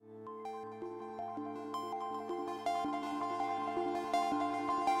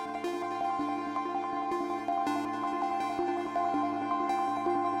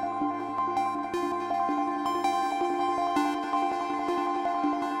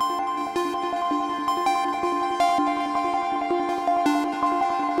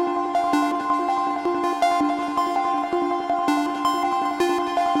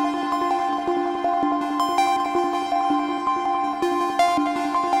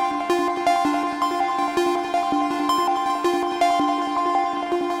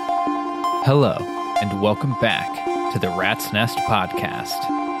Hello, and welcome back to the Rat's Nest Podcast.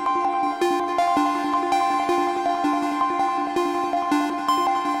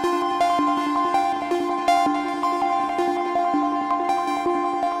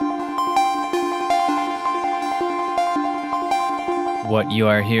 What you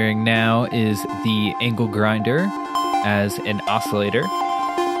are hearing now is the angle grinder as an oscillator,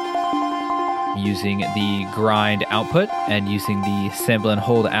 using the grind output and using the sample and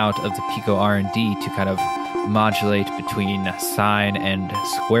hold out of the Pico R&D to kind of modulate between sine and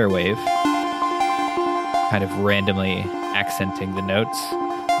square wave, kind of randomly accenting the notes.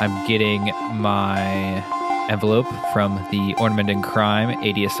 I'm getting my envelope from the Ornament and Crime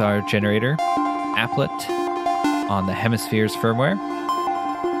ADSR generator applet on the Hemispheres firmware,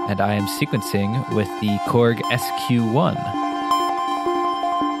 and I am sequencing with the Korg SQ1.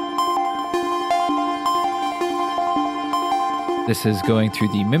 This is going through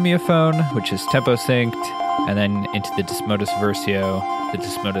the mimeophone, which is tempo synced, and then into the Desmodus Versio. The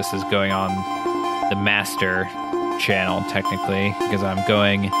Desmodus is going on the master channel, technically, because I'm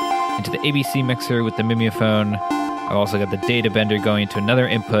going into the ABC mixer with the mimeophone. I've also got the data bender going into another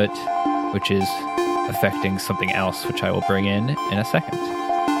input, which is affecting something else, which I will bring in a second.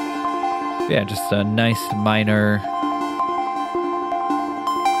 Yeah, just a nice minor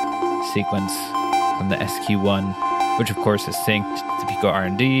sequence from the SQ1, which of course is synced to Pico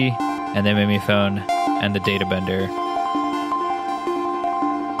R&D, and then mimeophone, and the data bender.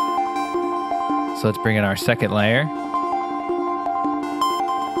 So let's bring in our second layer.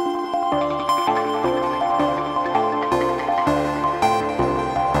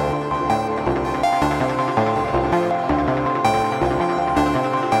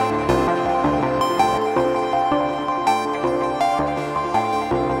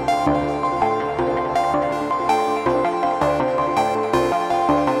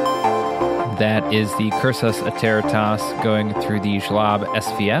 That is the Cursus Ateritas going through the Schlab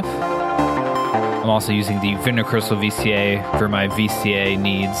SVF. I'm also using the Vindercrystal VCA for my VCA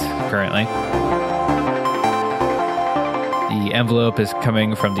needs currently. The envelope is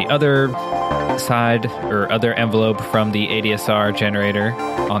coming from the other side, or other envelope from the ADSR generator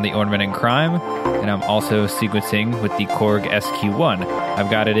on the Ornament and Crime, and I'm also sequencing with the Korg SQ1. I've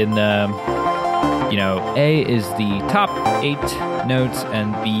got it in the... A is the top 8 notes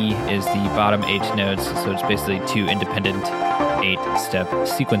and B is the bottom 8 notes, so it's basically two independent 8-step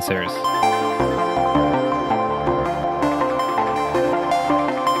sequencers.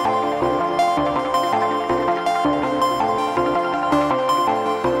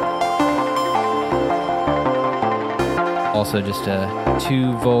 Also just a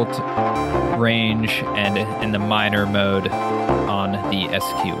 2-volt range and in the minor mode on the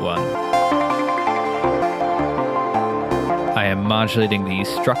SQ1. I am modulating the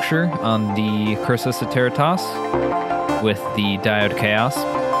structure on the Cursus Ateritas with the diode chaos,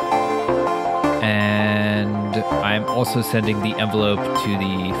 and I'm also sending the envelope to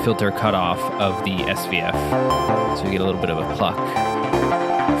the filter cutoff of the SVF, so we get a little bit of a pluck,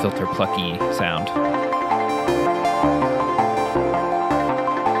 filter plucky sound.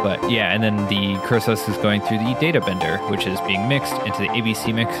 But yeah, and then the Cursus is going through the data bender, which is being mixed into the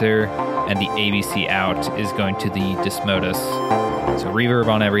ABC mixer, and the ABC out is going to the Desmodus. So reverb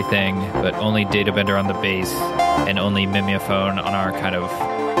on everything, but only data bender on the bass, and only mimeophone on our kind of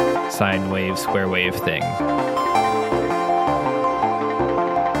sine wave, square wave thing.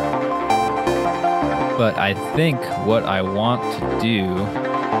 But I think what I want to do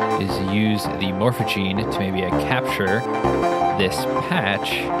is use the Morphagene to maybe capture this patch,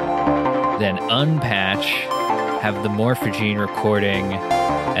 then unpatch, have the Morphagene recording,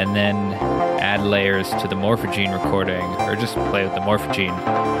 and then add layers to the Morphagene recording, or just play with the Morphagene.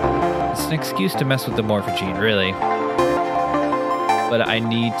 It's an excuse to mess with the Morphagene, really. But I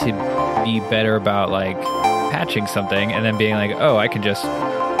need to be better about, patching something, and then being like, oh, I can just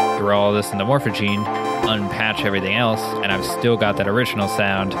throw all this in the Morphagene, unpatch everything else, and I've still got that original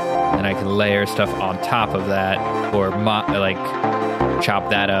sound, and I can layer stuff on top of that, or chop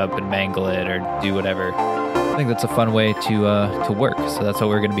that up and mangle it, or do whatever. I think that's a fun way to work, so that's what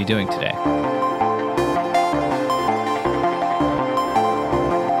we're going to be doing today.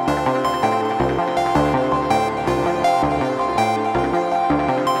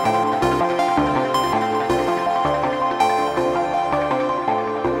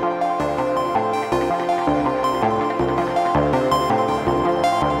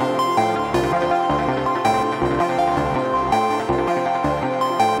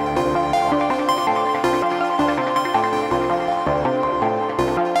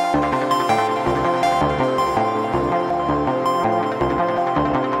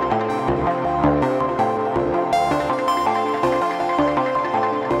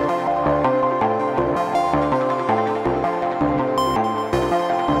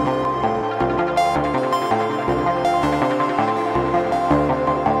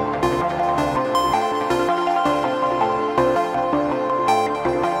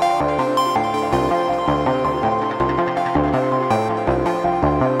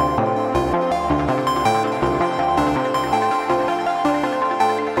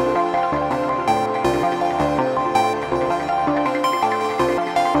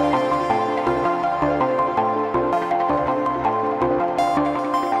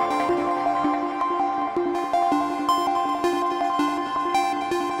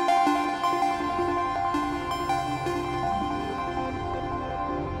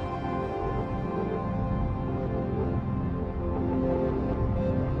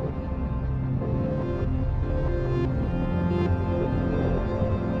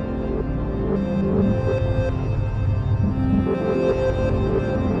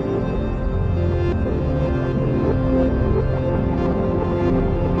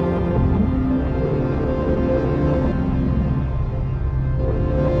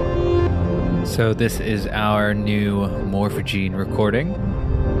 So this is our new Morphagene recording.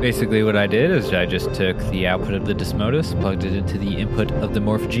 Basically what I did is I just took the output of the Desmodus, plugged it into the input of the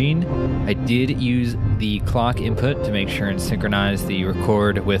Morphagene. I did use the clock input to make sure and synchronize the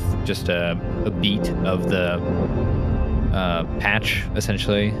record with just a beat of the patch,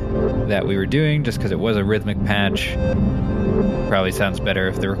 essentially, that we were doing, just because it was a rhythmic patch. Probably sounds better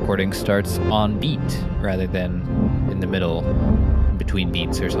if the recording starts on beat rather than in the middle, between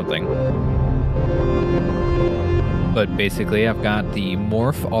beats or something. But basically, I've got the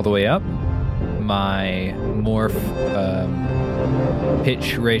morph all the way up. My morph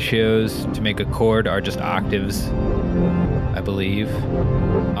pitch ratios to make a chord are just octaves, I believe.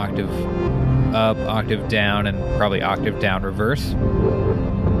 Octave up, octave down, and probably octave down reverse.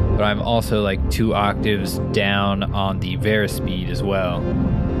 But I'm also like 2 octaves down on the varispeed as well.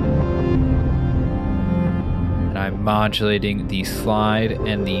 And I'm modulating the slide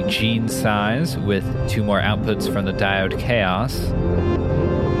and the gene size with 2 more outputs from the diode chaos.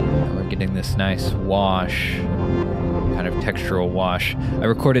 And we're getting this nice wash, kind of textural wash. I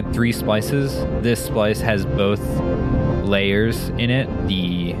recorded 3 splices. This splice has both layers in it,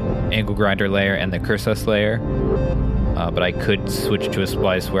 the angle grinder layer and the cursus layer. But I could switch to a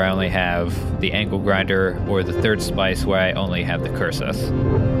splice where I only have the angle grinder, or the 3rd splice where I only have the cursus.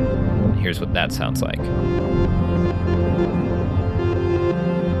 And here's what that sounds like.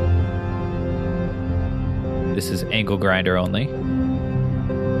 This is angle grinder only.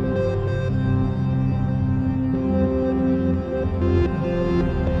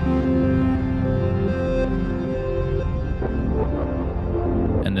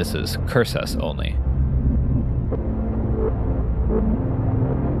 And this is cursus only.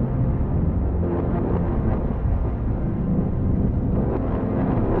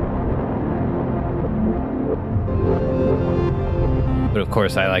 But of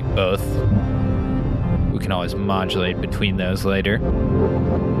course I like both. We can always modulate between those later.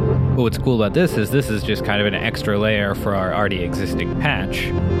 But what's cool about this is just kind of an extra layer for our already existing patch.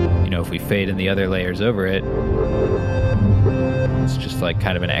 You know, if we fade in the other layers over it, it's just like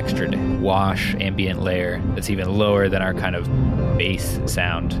kind of an extra wash ambient layer that's even lower than our kind of bass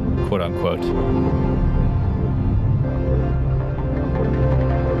sound, quote unquote.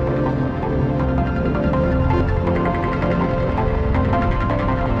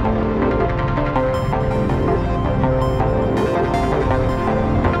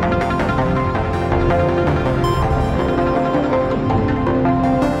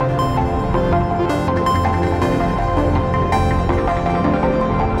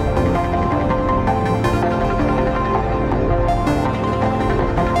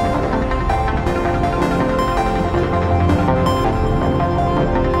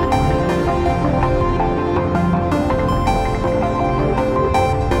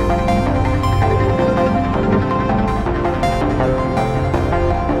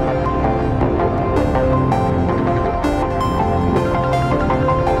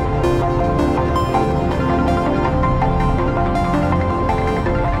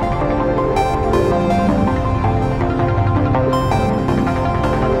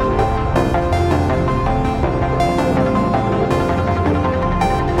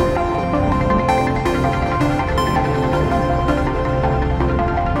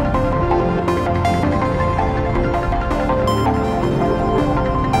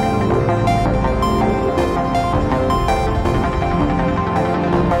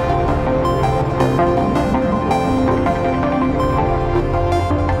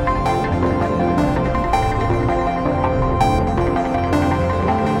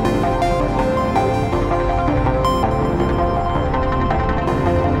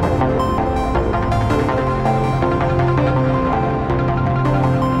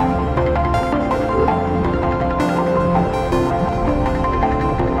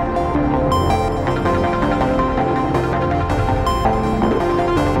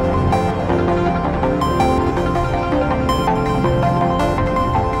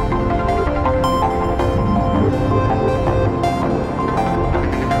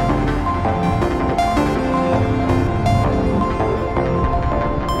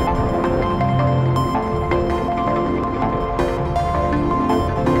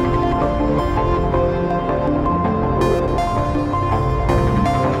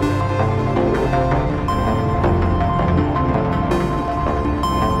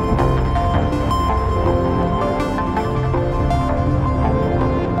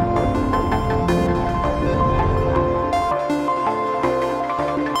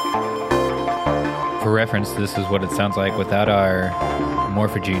 reference, this is what it sounds like without our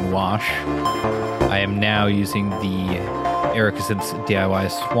Morphagene wash. I am now using the Ericsson's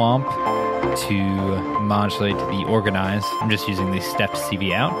DIY Swamp to modulate the organize. I'm just using the step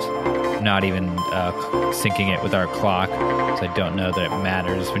CV out, not even syncing it with our clock, so I don't know that it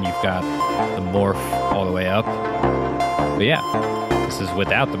matters when you've got the morph all the way up. But yeah, this is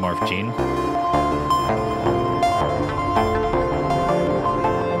without the Morphagene.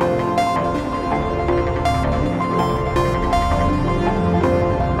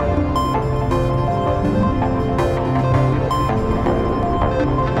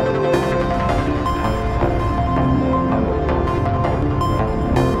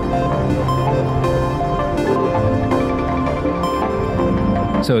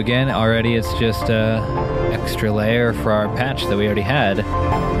 So again, already it's just an extra layer for our patch that we already had.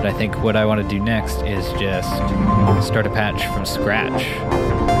 But I think what I want to do next is just start a patch from scratch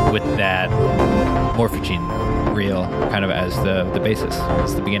with that Morphagene reel kind of as the basis,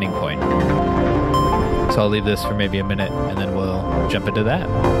 as the beginning point. So I'll leave this for maybe a minute and then we'll jump into that.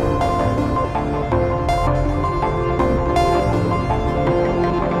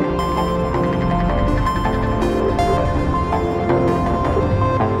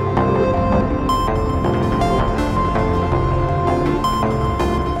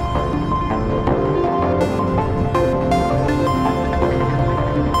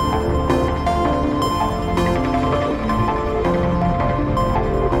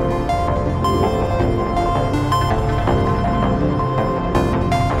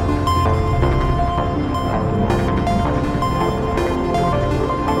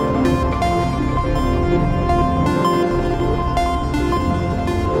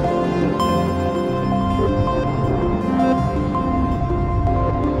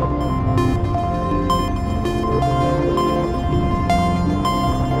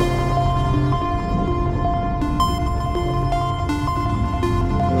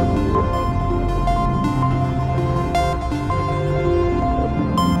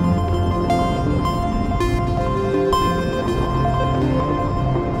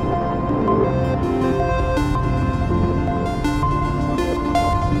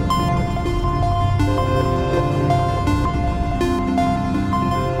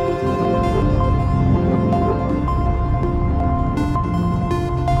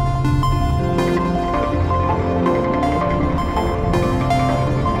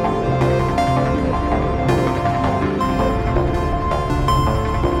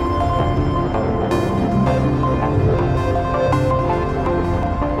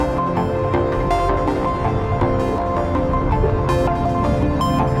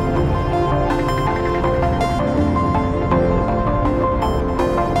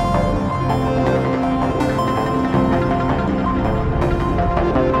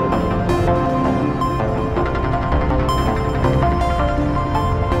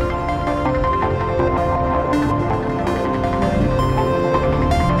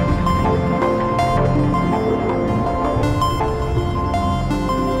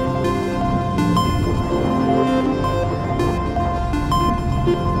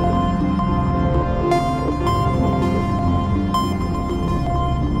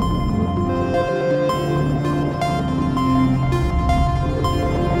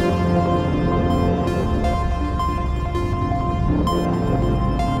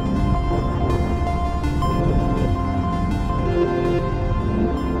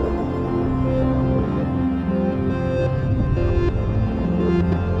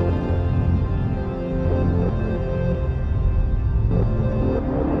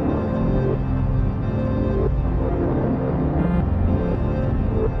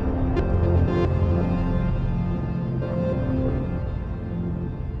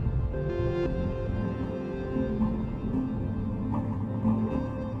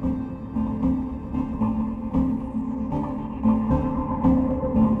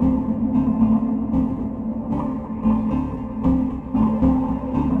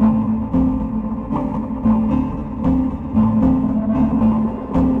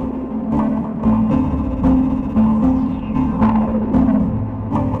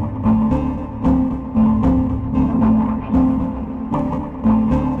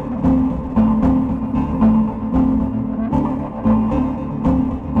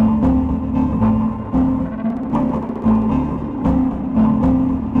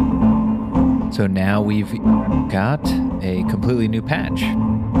 So now we've got a completely new patch.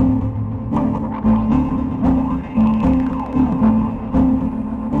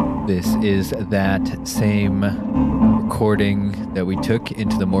 This is that same recording that we took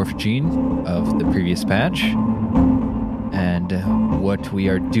into the Morphagene of the previous patch. And what we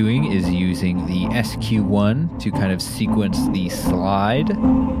are doing is using the SQ1 to kind of sequence the slide.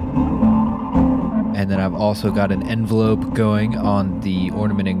 And then I've also got an envelope going on the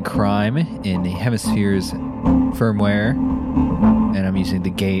Ornament and Crime in Hemisphere's firmware. And I'm using the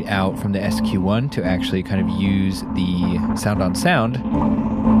gate out from the SQ1 to actually kind of use the sound on sound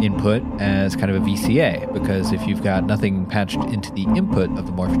input as kind of a VCA, because if you've got nothing patched into the input of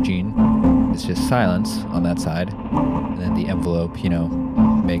the Morphagene, it's just silence on that side. And then the envelope,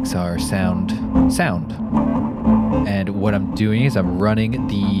 makes our sound. And what I'm doing is I'm running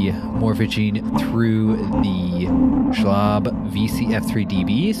the Morphagene through the Schwab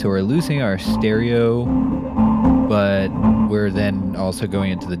VCF3DB, so we're losing our stereo, but we're then also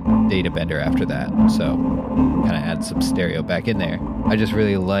going into the data bender after that, so kind of add some stereo back in there. I just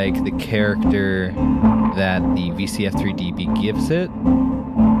really like the character that the VCF3DB gives it.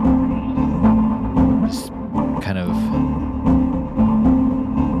 Just kind of,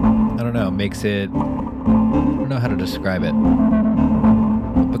 I don't know, makes it, I don't know how to describe it.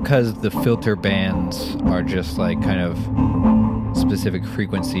 Because the filter bands are just like kind of specific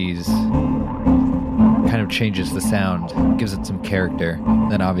frequencies, kind of changes the sound, gives it some character.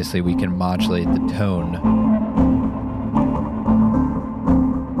 Then obviously we can modulate the tone.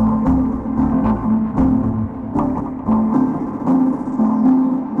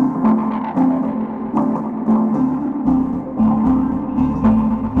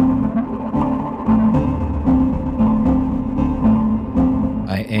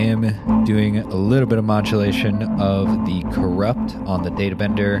 Doing a little bit of modulation of the corrupt on the data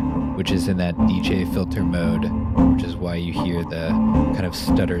bender, which is in that DJ filter mode, which is why you hear the kind of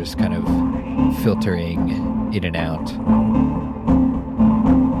stutters kind of filtering in and out.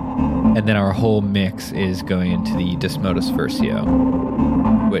 And then our whole mix is going into the Desmodus Versio,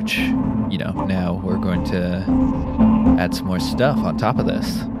 which, now we're going to add some more stuff on top of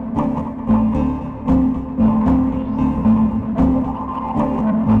this.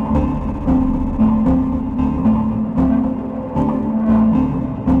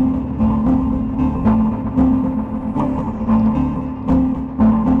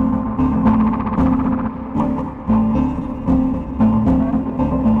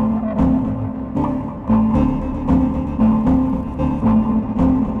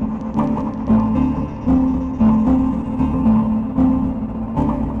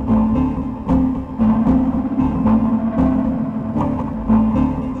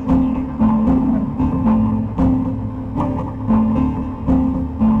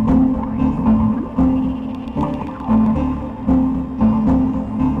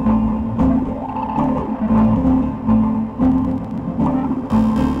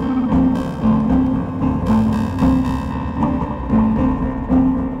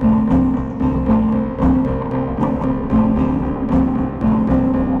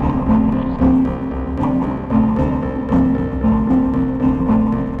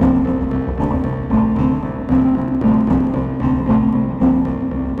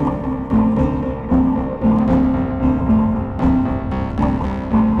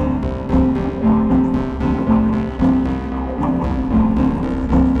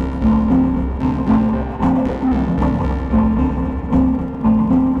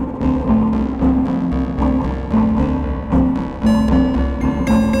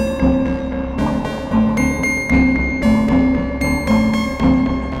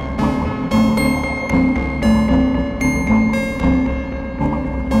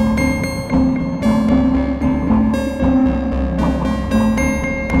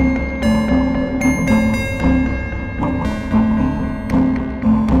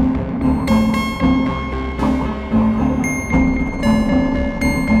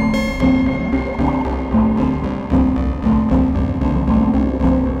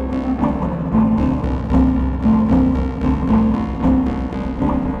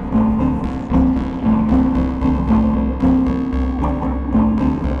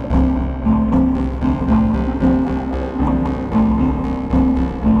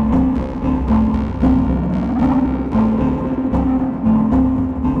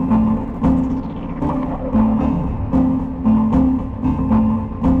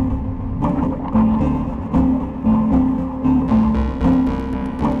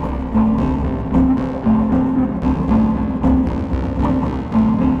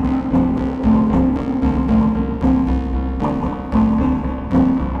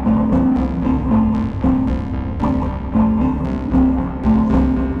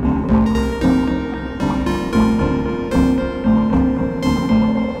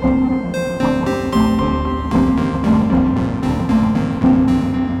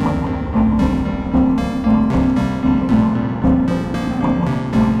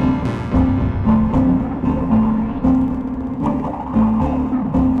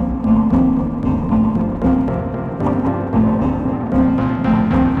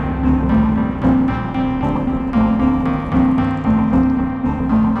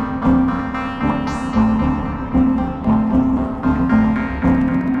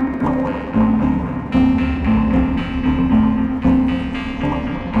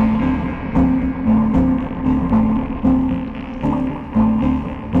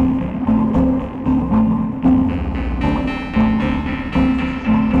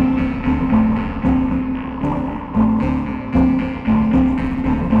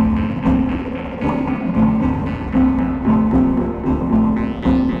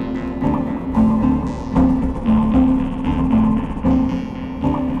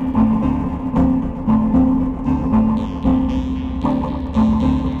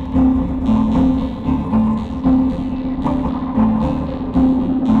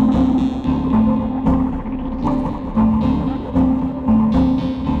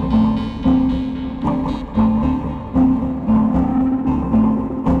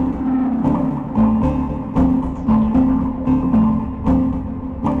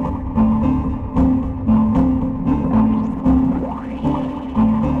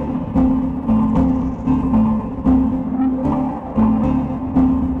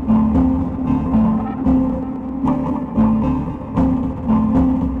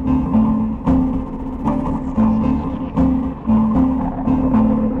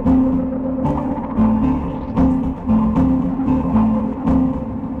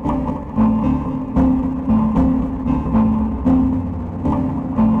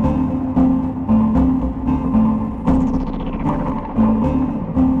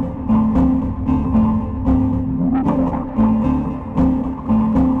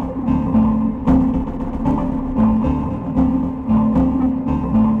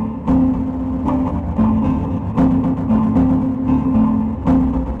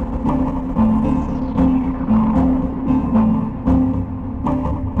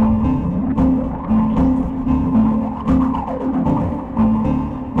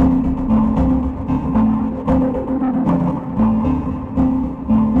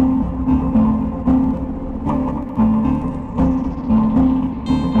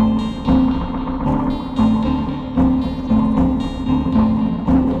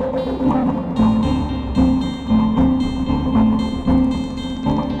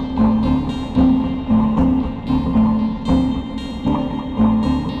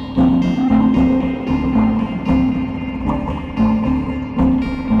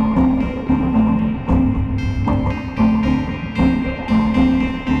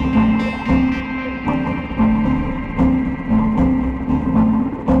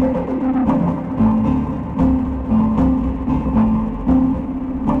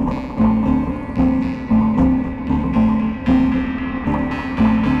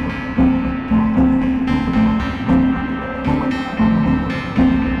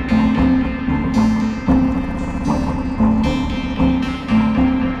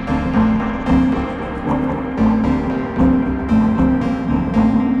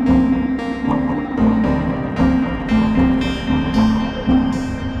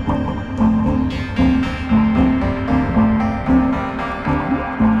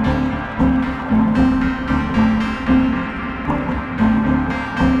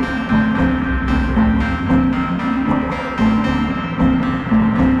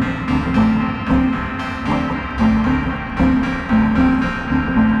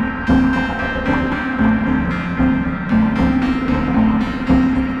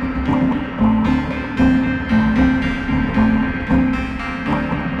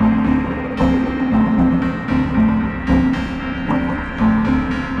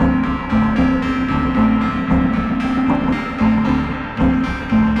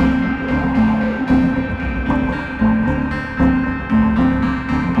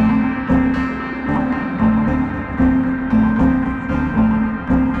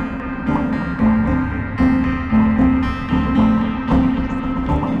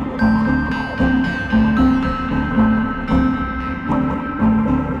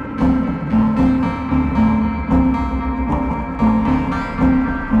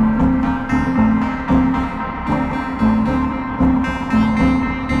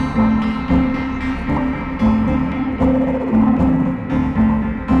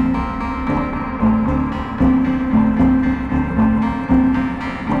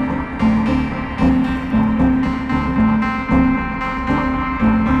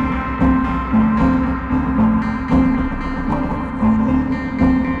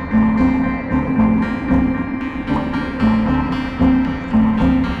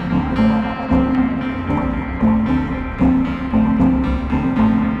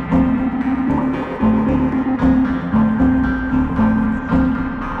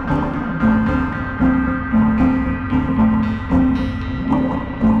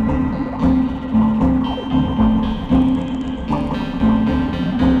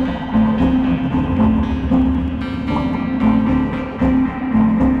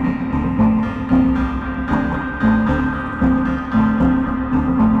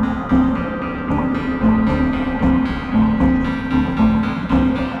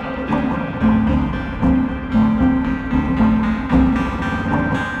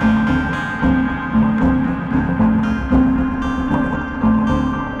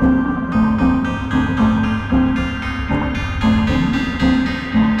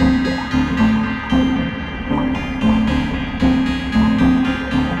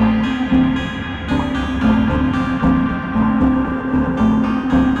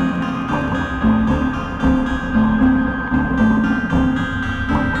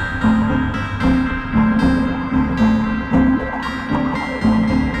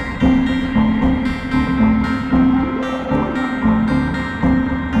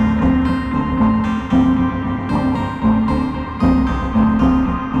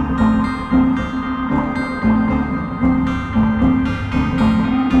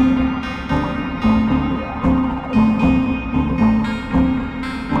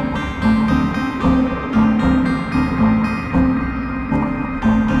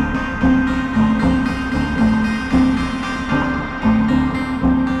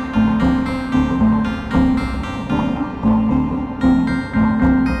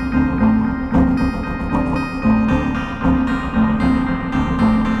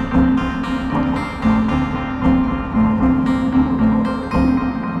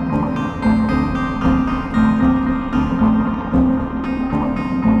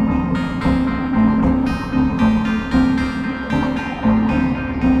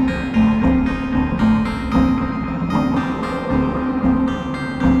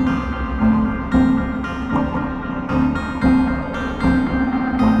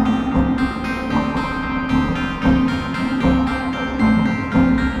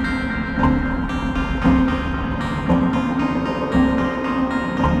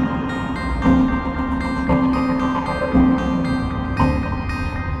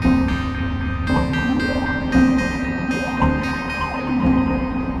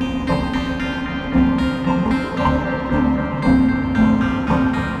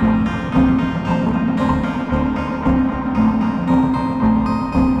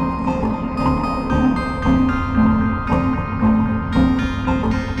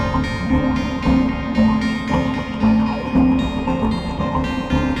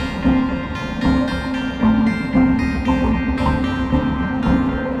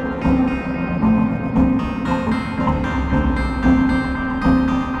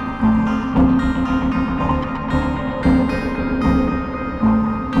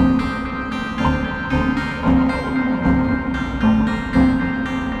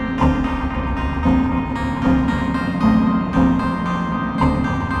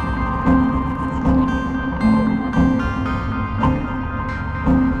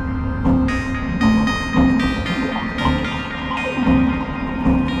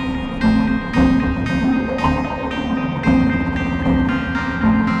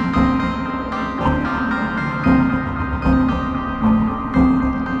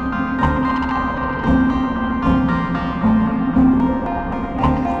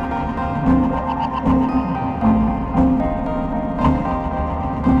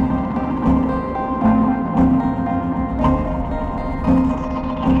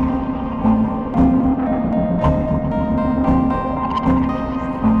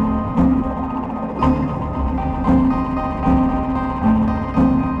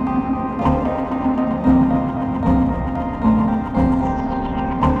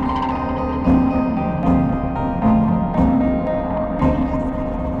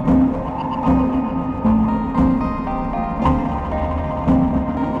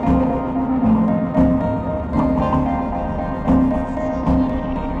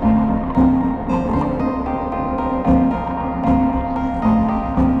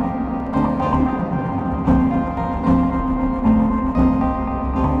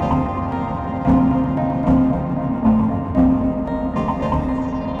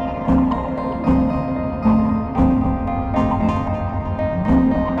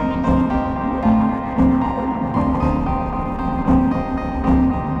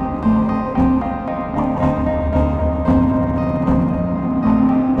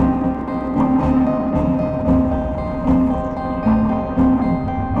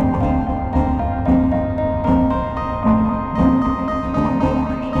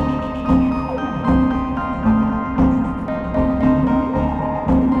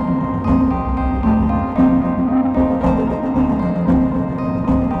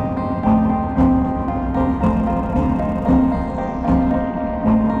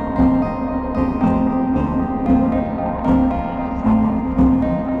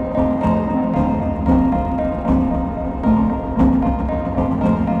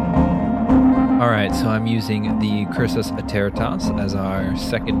 using the Cursus Ateritas as our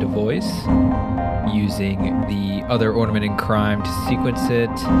second voice, using the other ornament in crime to sequence it,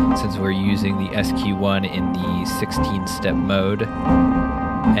 since we're using the SQ1 in the 16-step mode.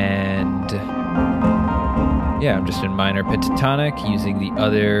 And yeah, I'm just in minor pentatonic, using the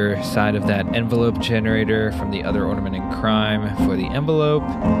other side of that envelope generator from the other ornament in crime for the envelope,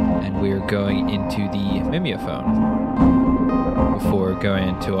 and we're going into the mimeophone before going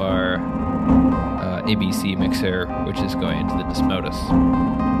into our ABC mixer, which is going into the Desmodus.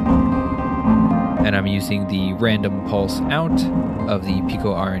 And I'm using the random pulse out of the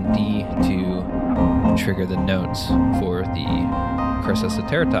Pico R&D to trigger the notes for the Cursus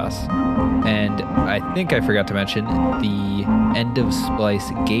Ateritas. And I think I forgot to mention, the end of splice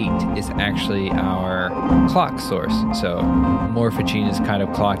gate is actually our clock source. So Morphagene is kind of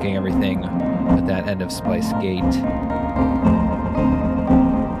clocking everything with that end of splice gate.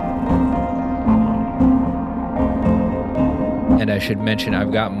 And I should mention,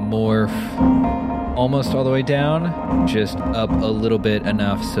 I've got Morph almost all the way down, just up a little bit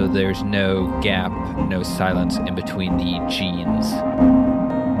enough so there's no gap, no silence in between the genes.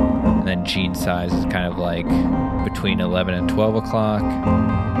 And then gene size is kind of like between 11 and 12 o'clock.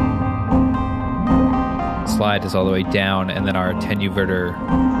 Slide is all the way down, and then our attenuverter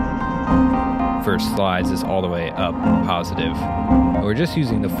for slides is all the way up, positive. We're just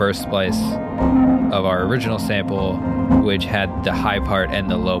using the first splice of our original sample, which had the high part and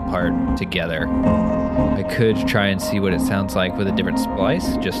the low part together. I could try and see what it sounds like with a different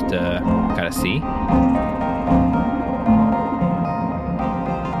splice, just to kind of see.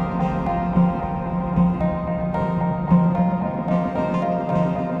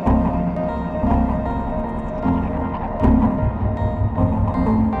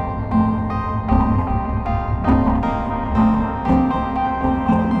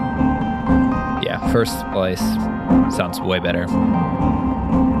 Yeah, first splice sounds way better.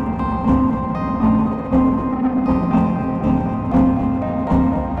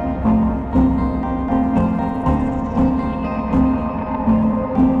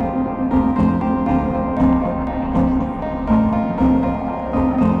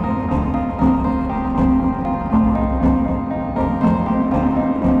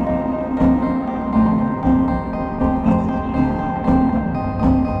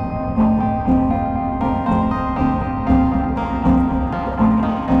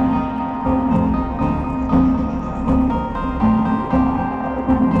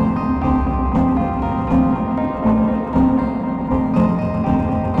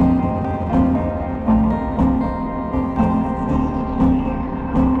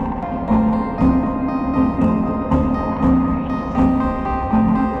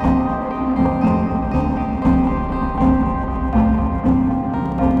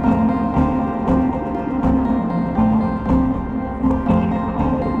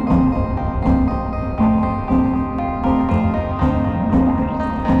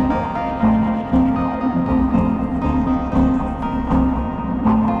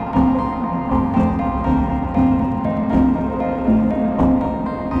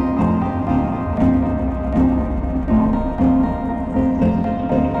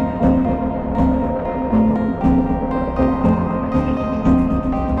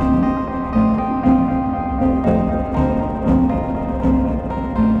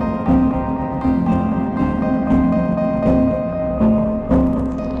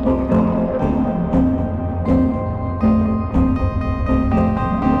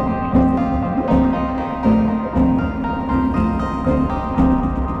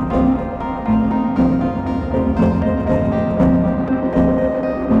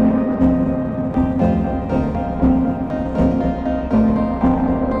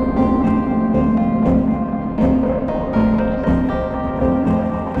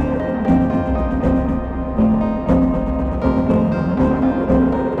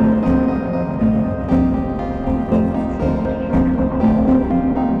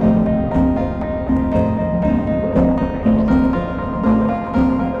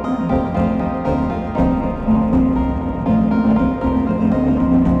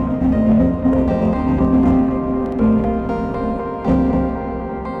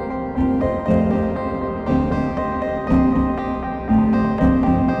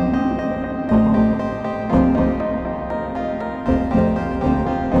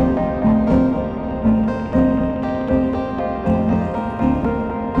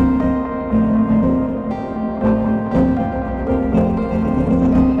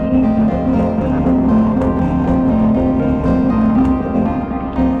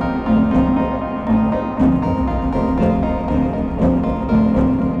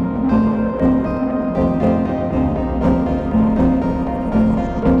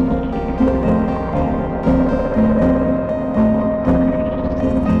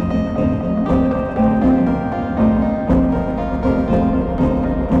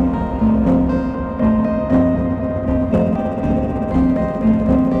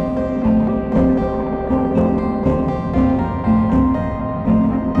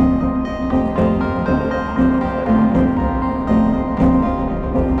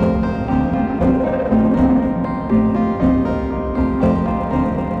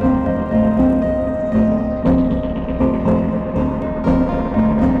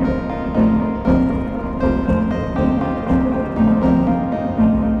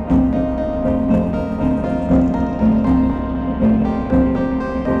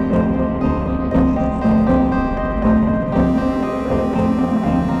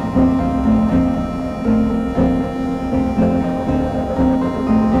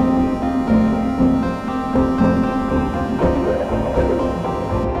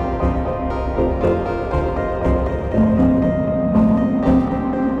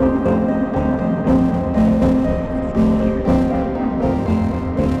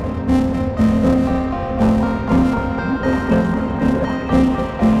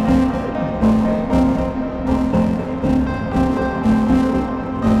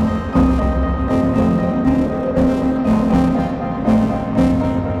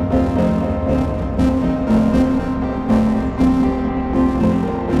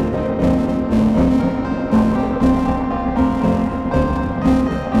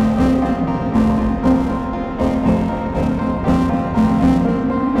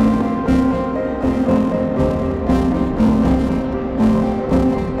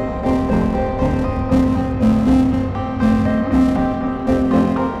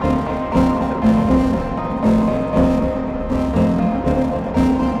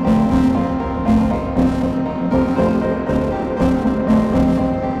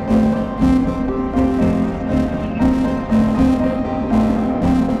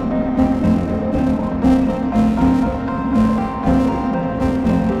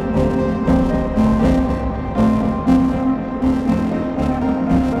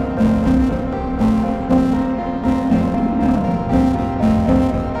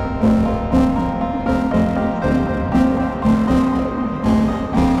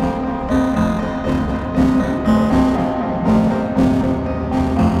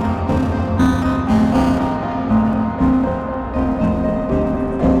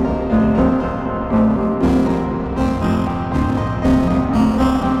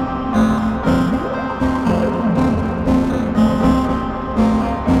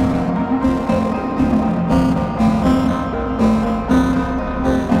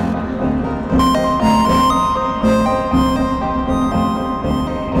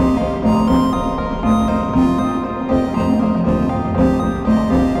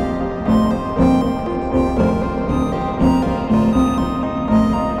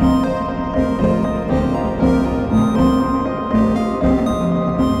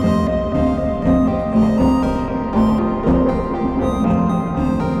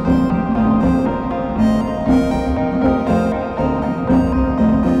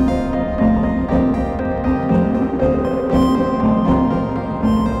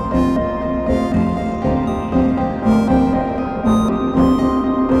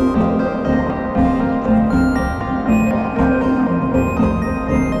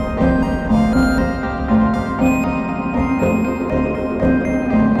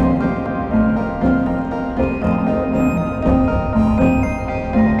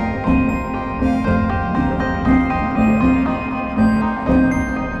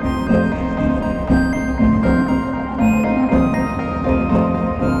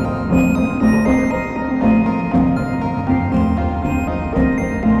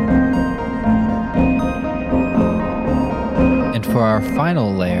 for our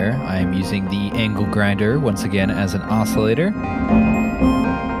final layer, I am using the angle grinder once again as an oscillator.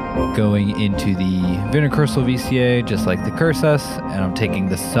 Going into the unicursal VCA, just like the cursus, and I'm taking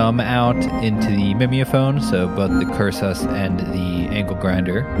the sum out into the mimeophone, so both the cursus and the angle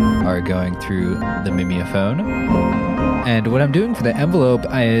grinder are going through the mimeophone. And what I'm doing for the envelope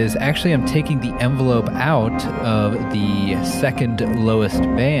is actually I'm taking the envelope out of the second lowest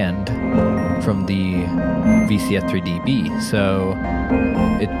band from the VCF3dB. So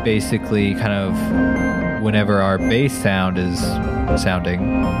it basically kind of, whenever our bass sound is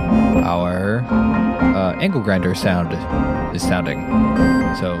sounding, our angle grinder sound is sounding.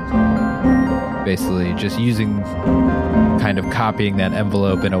 So basically just using, kind of copying that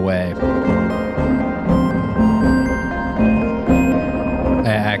envelope in a way.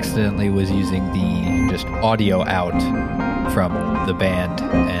 I accidentally was using the just audio out from the band,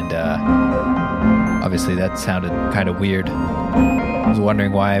 and obviously that sounded kind of weird. I was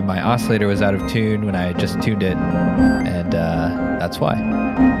wondering why my oscillator was out of tune when I had just tuned it, and that's why.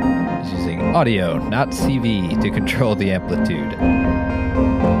 I was using audio, not CV, to control the amplitude.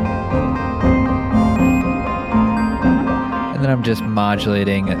 And then I'm just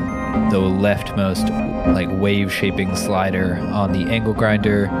modulating the leftmost wave shaping slider on the angle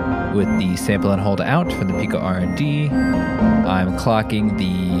grinder with the sample and hold out from the Pico R&D. I'm clocking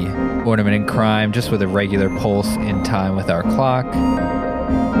the ornament and crime just with a regular pulse in time with our clock.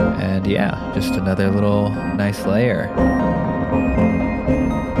 And yeah, just another little nice layer.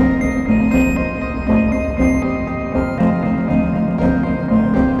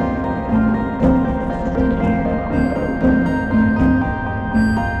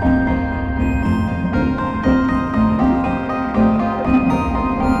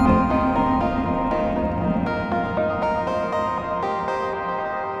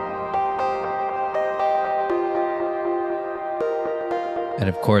 And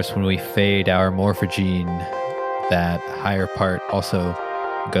of course, when we fade our Morphagene, that higher part also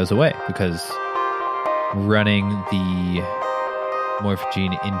goes away, because running the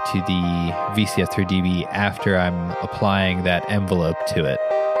Morphagene into the VCF3dB after I'm applying that envelope to it.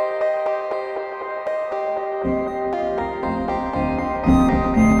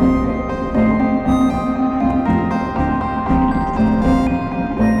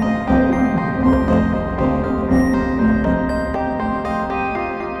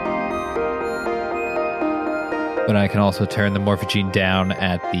 But I can also turn the Morphagene down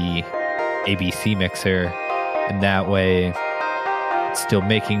at the ABC mixer, and that way it's still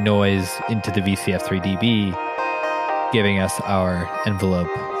making noise into the VCF3dB, giving us our envelope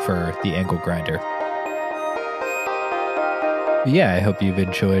for the angle grinder. But yeah, I hope you've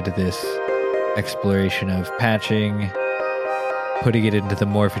enjoyed this exploration of patching, putting it into the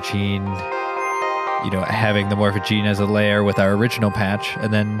Morphagene, having the Morphagene as a layer with our original patch,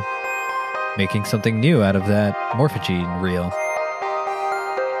 and then making something new out of that Morphagene reel.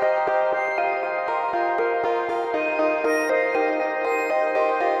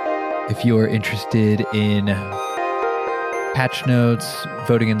 If you are interested in patch notes,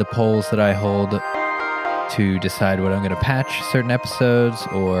 voting in the polls that I hold to decide what I'm going to patch certain episodes,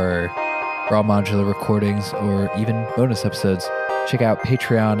 or raw modular recordings, or even bonus episodes, check out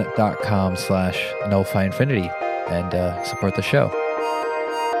patreon.com/nullifyinfinity and support the show.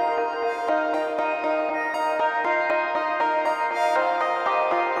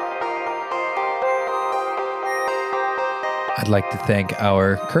 I'd like to thank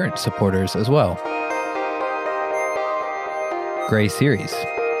our current supporters as well. Gray Series,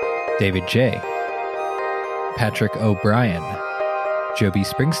 David J., Patrick O'Brien, Joby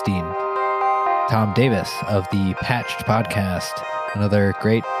Springsteen, Tom Davis of the Patched Podcast, another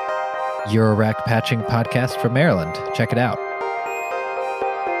great Eurorack patching podcast from Maryland. Check it out.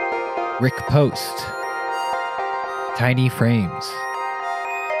 Rick Post, Tiny Frames,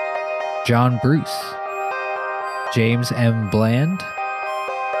 John Bruce, James M. Bland,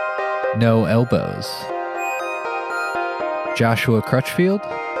 No Elbows, Joshua Crutchfield,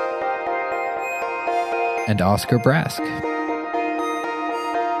 and Oscar Brask.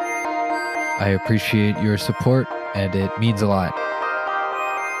 I appreciate your support, and it means a lot.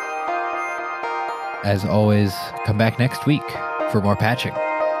 As always, come back next week for more patching.